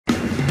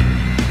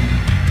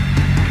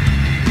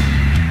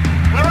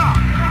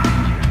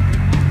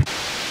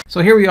So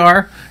here we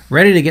are,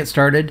 ready to get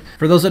started.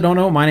 For those that don't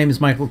know, my name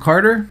is Michael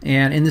Carter,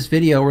 and in this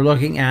video we're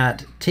looking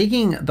at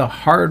taking the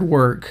hard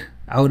work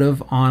out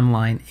of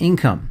online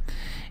income.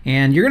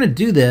 And you're going to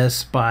do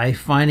this by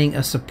finding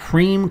a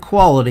supreme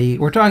quality.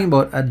 We're talking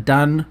about a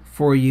done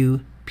for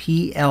you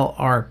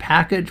PLR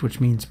package, which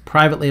means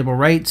private label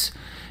rights.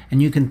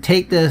 And you can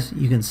take this,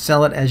 you can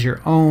sell it as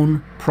your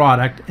own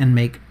product and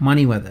make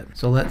money with it.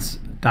 So let's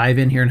dive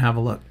in here and have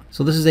a look.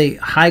 So this is a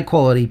high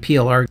quality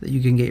PLR that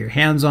you can get your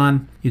hands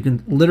on. You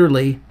can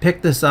literally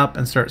pick this up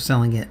and start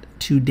selling it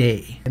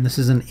today. And this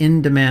is an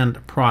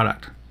in-demand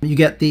product. You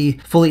get the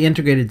fully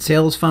integrated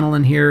sales funnel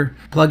in here,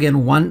 plug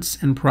in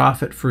once and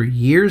profit for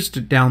years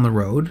down the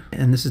road.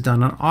 And this is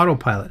done on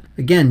autopilot.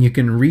 Again, you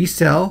can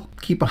resell,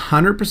 keep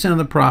 100% of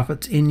the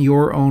profits in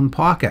your own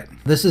pocket.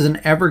 This is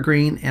an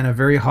evergreen and a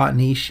very hot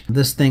niche.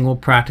 This thing will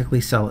practically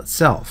sell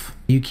itself.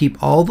 You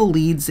keep all the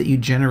leads that you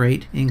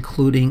generate,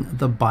 including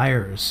the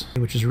buyers,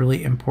 which is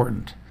really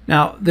important.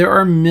 Now, there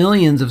are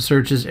millions of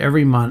searches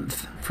every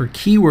month for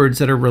keywords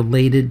that are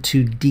related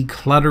to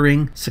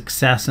decluttering,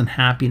 success, and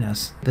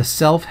happiness. The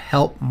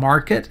self-help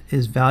market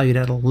is valued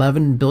at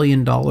 $11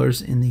 billion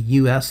in the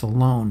US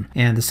alone,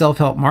 and the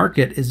self-help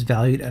market is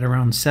valued at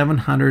around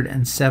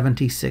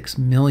 $776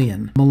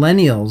 million.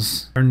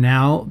 Millennials are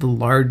now the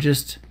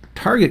largest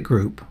target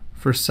group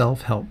for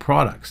self-help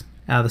products.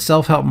 Now, the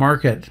self-help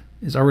market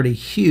is already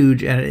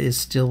huge and it is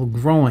still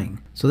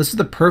growing. So this is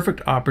the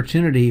perfect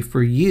opportunity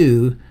for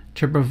you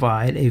to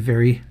provide a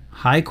very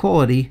high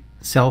quality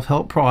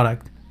self-help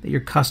product that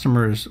your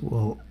customers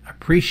will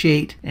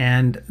appreciate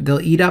and they'll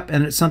eat up,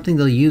 and it's something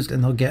they'll use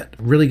and they'll get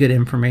really good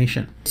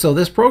information. So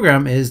this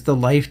program is the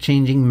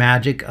life-changing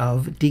magic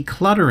of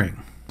decluttering.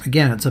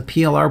 Again, it's a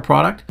PLR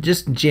product,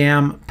 just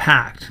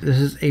jam-packed. This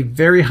is a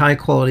very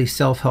high-quality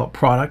self-help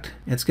product.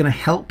 It's going to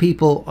help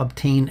people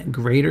obtain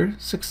greater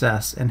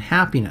success and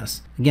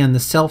happiness. Again, the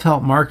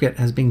self-help market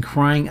has been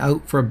crying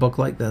out for a book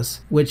like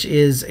this, which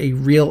is a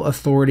real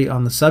authority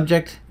on the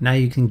subject. Now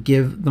you can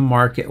give the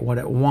market what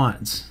it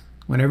wants.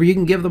 Whenever you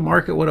can give the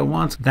market what it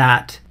wants,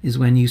 that is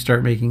when you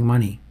start making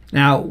money.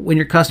 Now, when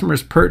your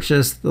customers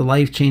purchase the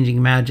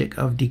life-changing magic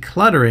of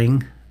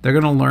decluttering, they're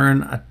going to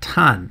learn a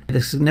ton. The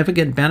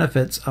significant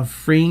benefits of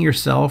freeing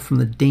yourself from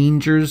the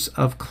dangers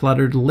of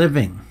cluttered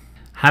living,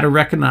 how to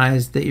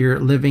recognize that you're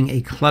living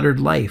a cluttered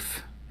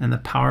life, and the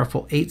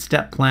powerful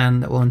 8-step plan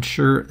that will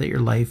ensure that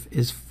your life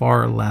is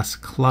far less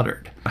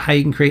cluttered. How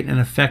you can create an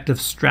effective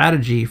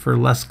strategy for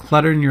less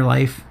clutter in your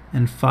life,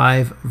 and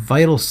 5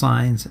 vital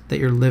signs that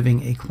you're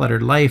living a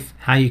cluttered life.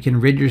 How you can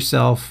rid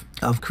yourself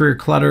of career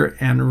clutter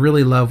and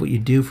really love what you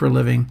do for a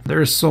living. There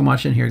is so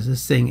much in here.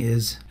 This thing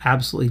is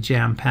absolutely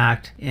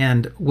jam-packed,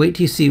 and wait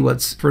till you see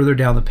what's further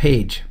down the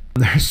page.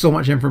 There's so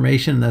much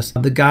information in this.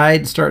 The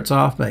guide starts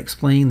off by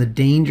explaining the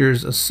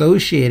dangers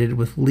associated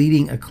with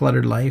leading a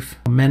cluttered life.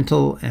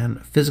 Mental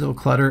and physical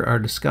clutter are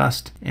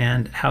discussed,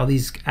 and how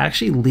these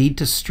actually lead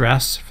to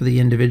stress for the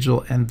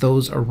individual and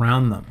those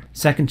around them.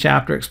 Second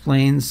chapter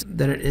explains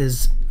that it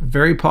is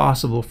very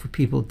possible for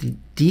people to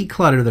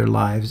declutter their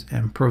lives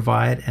and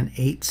provide an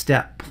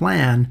 8-step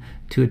plan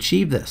to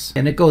achieve this.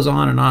 And it goes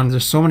on and on.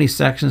 There's so many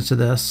sections to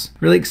this.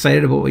 Really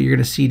excited about what you're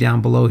going to see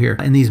down below here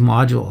in these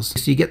modules.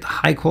 So you get the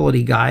high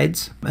quality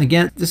guides.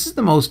 Again, this is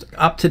the most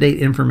up-to-date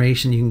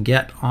information you can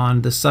get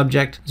on the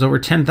subject. There's over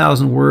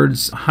 10,000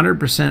 words,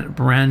 100%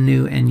 brand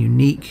new and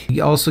unique.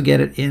 You also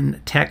get it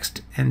in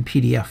text and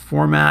PDF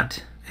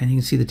format. And you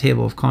can see the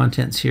table of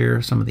contents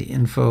here, some of the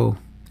info.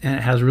 And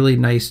it has really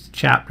nice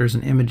chapters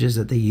and images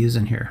that they use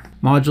in here.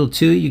 Module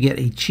 2, you get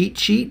a cheat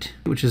sheet,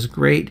 which is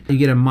great. You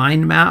get a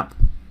mind map,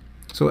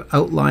 so it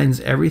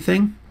outlines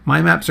everything.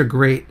 Mind maps are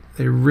great.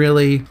 They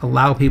really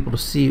allow people to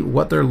see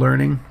what they're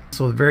learning.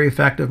 So very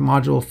effective.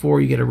 Module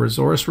 4, you get a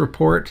resource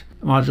report.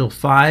 Module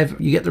 5,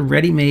 you get the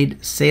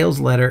ready-made sales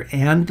letter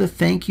and the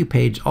thank you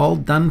page all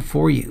done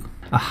for you.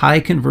 A high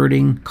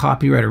converting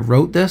copywriter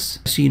wrote this,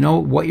 so you know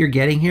what you're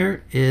getting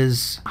here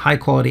is high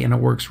quality and it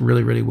works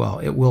really, really well.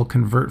 It will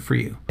convert for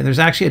you. And there's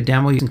actually a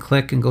demo. You can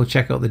click and go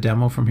check out the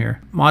demo from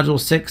here. Module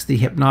 6, the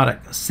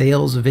hypnotic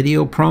sales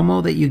video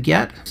promo that you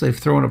get. So they've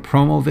thrown a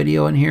promo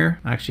video in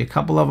here, actually a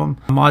couple of them.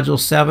 Module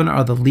 7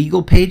 are the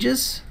legal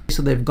pages.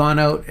 So they've gone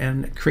out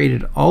and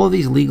created all of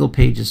these legal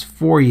pages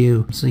for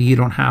you so you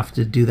don't have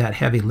to do that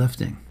heavy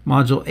lifting.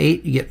 Module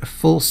 8, you get a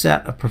full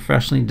set of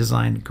professionally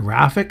designed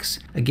graphics.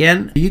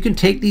 Again, you can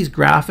take these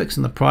graphics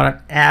and the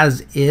product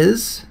as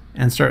is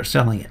and start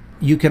selling it.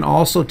 You can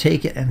also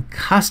take it and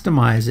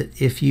customize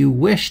it if you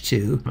wish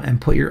to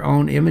and put your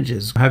own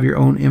images, have your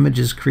own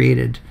images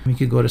created. You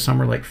could go to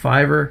somewhere like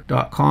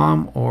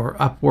Fiverr.com or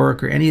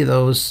Upwork or any of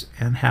those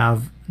and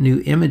have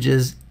new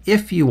images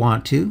if you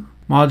want to.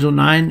 Module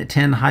 9,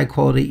 10 high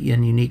quality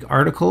and unique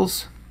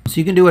articles. So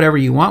you can do whatever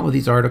you want with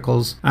these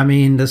articles. I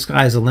mean, the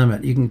sky's the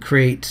limit. You can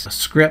create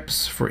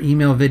scripts for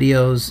email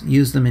videos,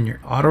 use them in your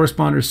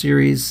autoresponder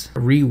series,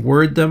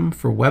 reword them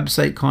for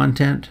website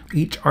content.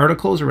 Each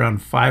article is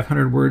around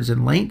 500 words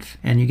in length,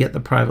 and you get the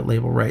private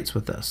label rights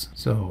with this.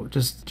 So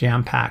just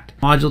jam-packed.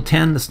 Module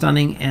 10, the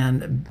stunning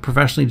and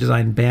professionally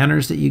designed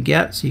banners that you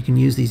get. So you can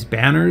use these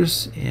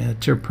banners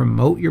to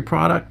promote your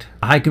product.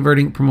 High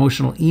converting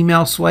promotional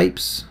email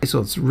swipes. So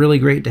it's really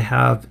great to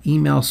have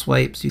email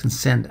swipes you can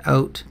send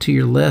out to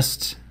your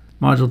list.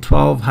 Module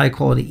 12, high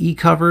quality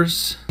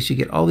e-covers. So you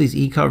get all these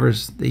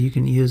e-covers that you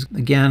can use.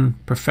 Again,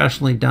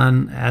 professionally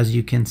done, as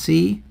you can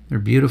see. They're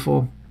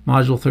beautiful.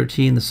 Module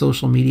 13, the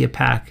social media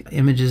pack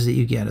images that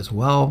you get as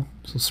well.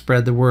 So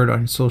spread the word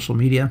on social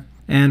media.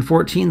 And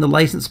 14, the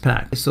license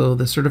pack. So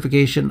the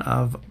certification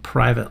of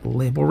private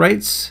label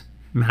rights,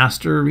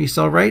 master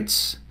resale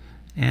rights,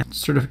 and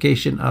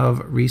certification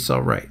of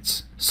resale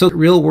rights. So the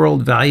real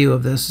world value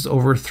of this is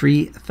over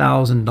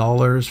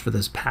 $3,000 for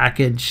this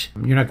package.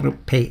 You're not going to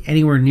pay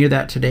anywhere near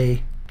that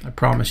today. I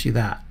promise you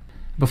that.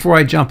 Before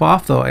I jump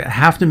off though, I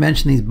have to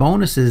mention these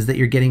bonuses that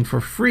you're getting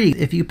for free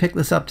if you pick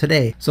this up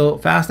today. So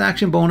Fast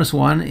Action Bonus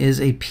 1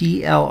 is a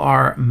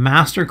PLR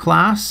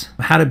Masterclass,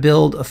 how to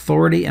build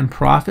authority and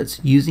profits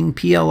using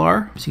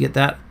PLR. So you get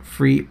that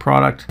free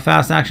product.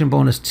 Fast Action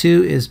Bonus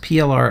 2 is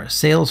PLR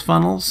Sales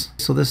Funnels.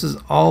 So this is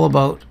all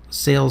about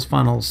sales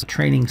funnels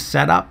training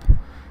setup.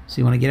 So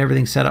you want to get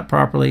everything set up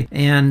properly.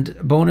 And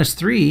bonus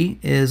 3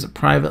 is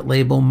private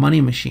label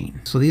money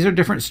machine. So these are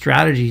different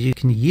strategies you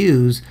can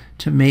use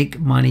to make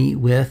money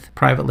with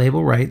private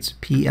label rights,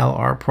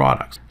 PLR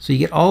products. So you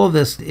get all of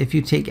this if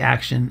you take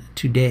action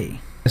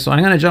today. So I'm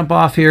going to jump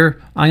off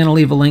here. I'm going to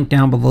leave a link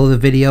down below the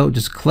video.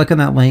 Just click on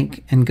that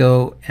link and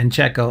go and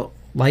check out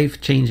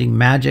Life-Changing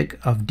Magic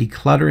of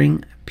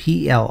Decluttering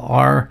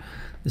PLR.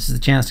 This is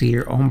the chance to get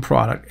your own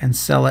product and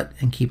sell it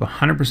and keep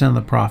 100% of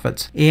the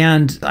profits.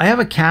 And I have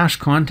a cash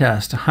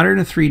contest,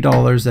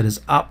 $103 that is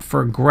up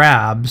for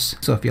grabs.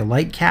 So if you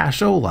like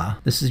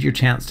cashola, this is your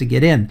chance to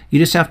get in. You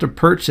just have to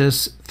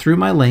purchase through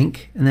my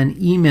link and then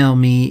email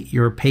me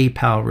your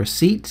PayPal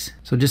receipt.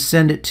 So just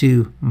send it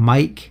to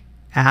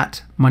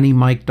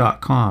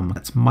mike@moneymike.com.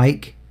 That's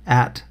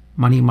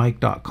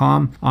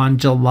mike@moneymike.com. On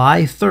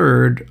July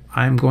 3rd,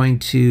 I'm going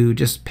to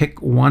just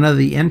pick one of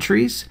the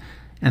entries,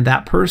 and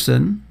that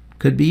person,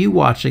 could be you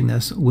watching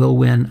this, will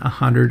win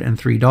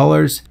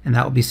 $103, and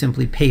that will be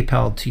simply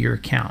PayPal to your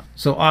account.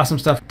 So awesome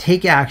stuff.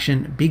 Take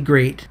action. Be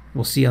great.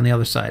 We'll see you on the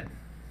other side.